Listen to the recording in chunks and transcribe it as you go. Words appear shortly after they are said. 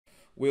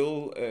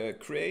we'll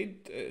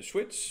create a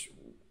switch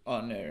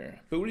on a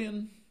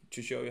Boolean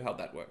to show you how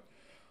that works.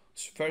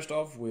 So first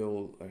off,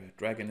 we'll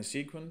drag in a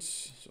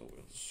sequence. So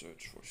we'll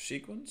search for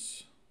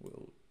sequence.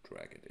 We'll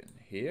drag it in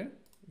here.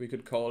 We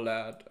could call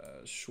that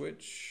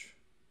switch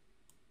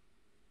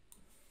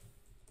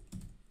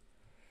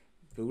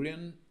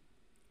Boolean,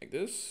 like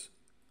this.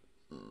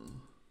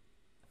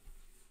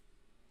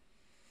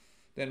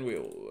 Then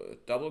we'll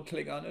double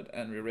click on it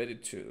and we're ready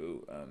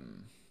to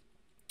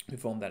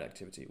perform that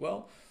activity.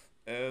 Well,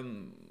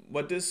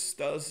 what this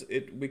does,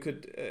 we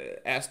could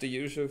ask the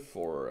user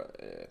for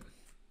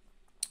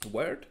a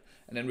word,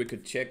 and then we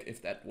could check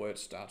if that word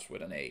starts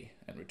with an A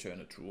and return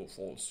a true or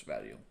false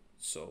value.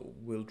 So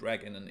we'll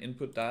drag in an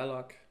input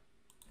dialog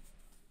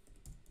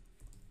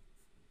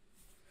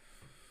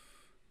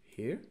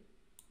here.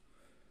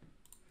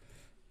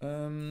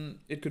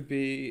 It could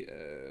be,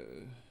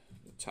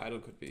 the title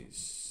could be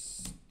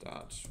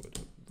starts with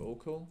a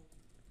vocal.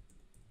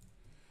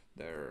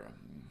 Their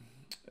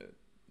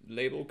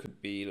label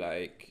could be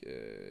like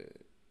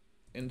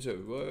enter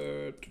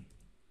word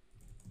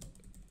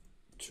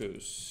to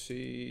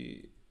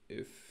see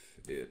if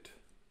it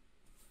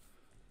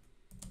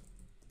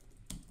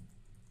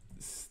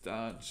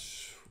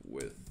starts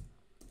with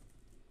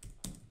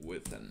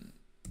an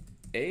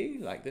A,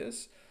 like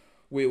this.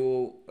 We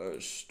will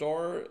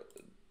store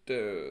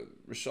the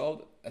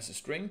result as a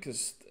string,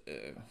 because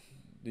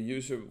the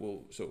user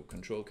will, so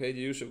Control K,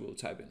 the user will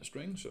type in a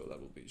string, so that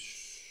will be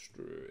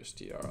str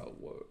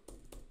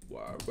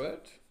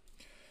word.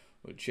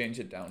 We'll change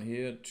it down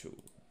here to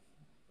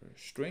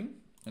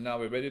string, and now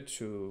we're ready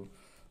to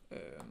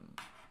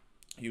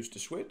use the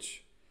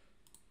switch.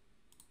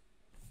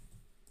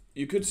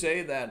 You could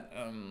say that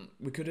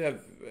we could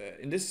have,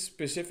 in this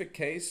specific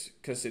case,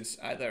 because it's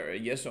either a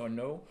yes or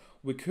no,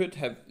 we could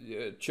have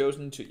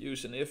chosen to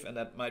use an if, and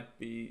that might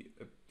be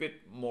a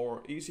bit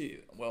more easy.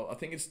 Well, I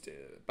think it's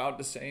about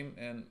the same,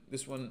 and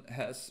this one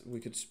has, we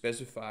could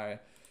specify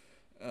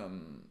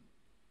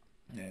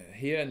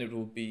here, and it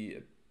will be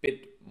a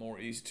bit more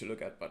easy to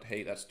look at, but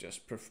hey, that's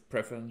just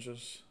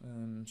preferences.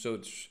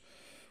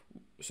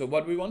 So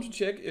what we want to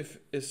check is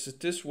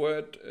this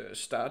word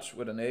starts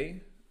with an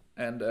A,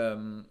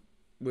 and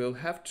we'll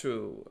have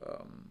to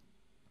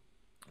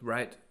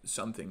write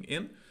something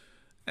in,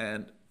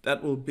 and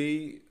that will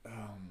be,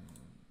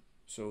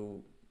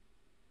 so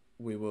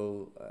we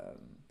will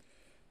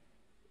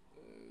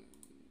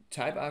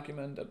type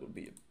argument, that will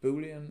be a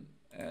Boolean,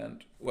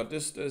 and what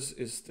this does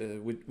is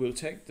we'll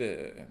take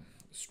the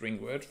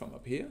string word from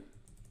up here,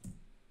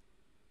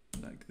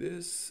 like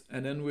this,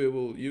 and then we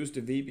will use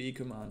the VB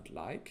command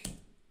like,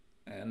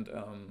 and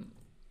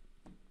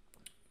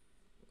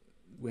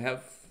we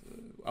have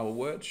our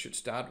word should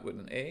start with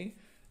an A,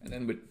 and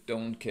then we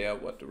don't care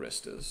what the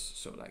rest is,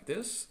 so like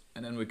this,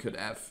 and then we could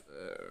have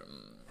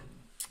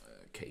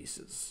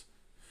cases.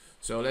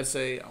 So let's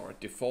say our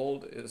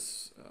default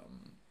is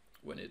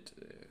when it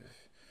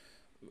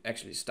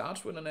actually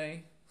starts with an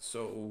A,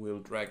 so we'll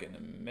drag in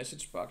a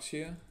message box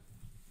here,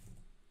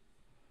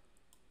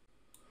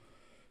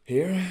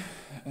 the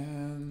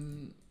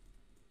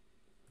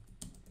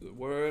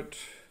word,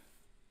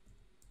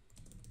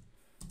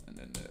 and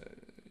then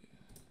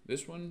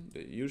this one,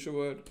 the user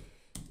word,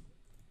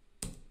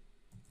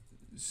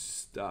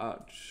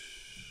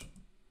 starts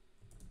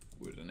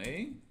with an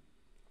A,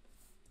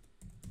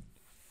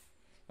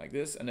 like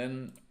this, and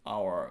then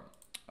our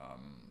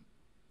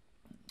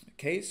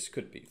case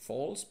could be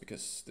false,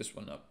 because this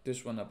one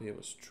up here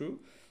was true.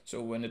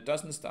 So when it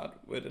doesn't start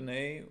with an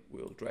A,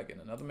 we'll drag in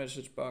another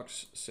message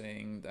box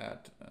saying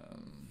that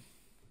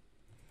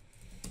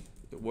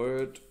the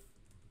word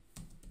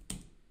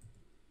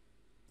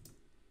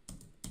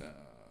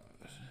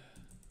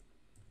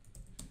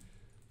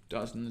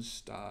doesn't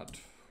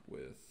start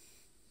with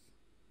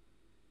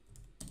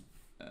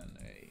an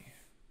A,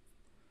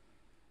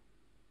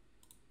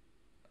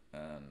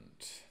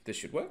 and this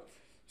should work.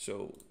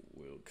 So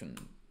we'll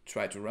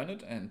try to run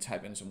it and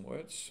type in some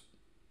words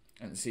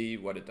and see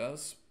what it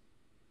does.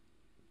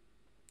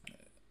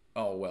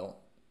 Oh well,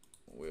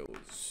 we'll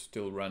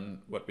still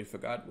run. What we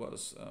forgot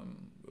was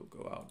we'll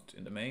go out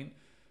in the main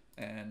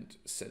and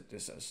set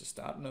this as a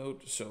start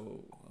node,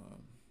 so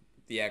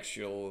the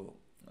actual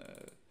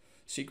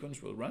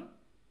sequence will run.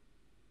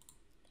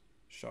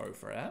 Sorry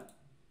for that.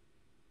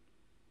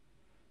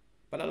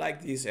 But I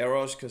like these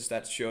errors because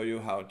that show you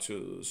how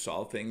to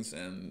solve things,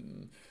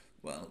 and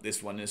well,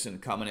 this one is a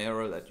common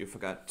error that you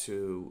forgot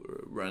to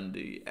run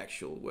the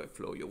actual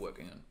workflow you're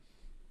working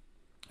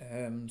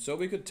on. So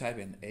we could type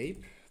in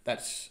ape,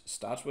 that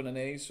starts with an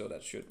A, so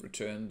that should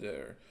return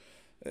the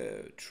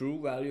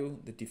true value,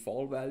 the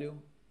default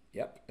value.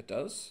 Yep, it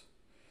does.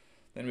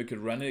 Then we could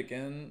run it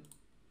again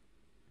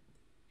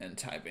and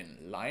type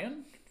in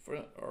lion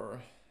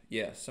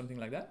something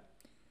like that.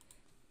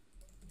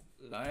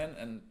 Lion,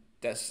 and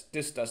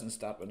this doesn't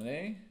start with an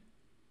A,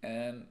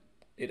 and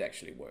it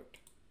actually worked.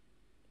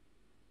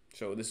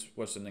 So this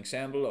was an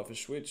example of a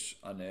switch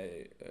on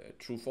a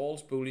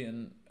true-false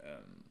Boolean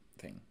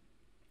thing.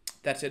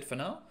 That's it for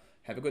now.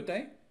 Have a good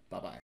day. Bye-bye.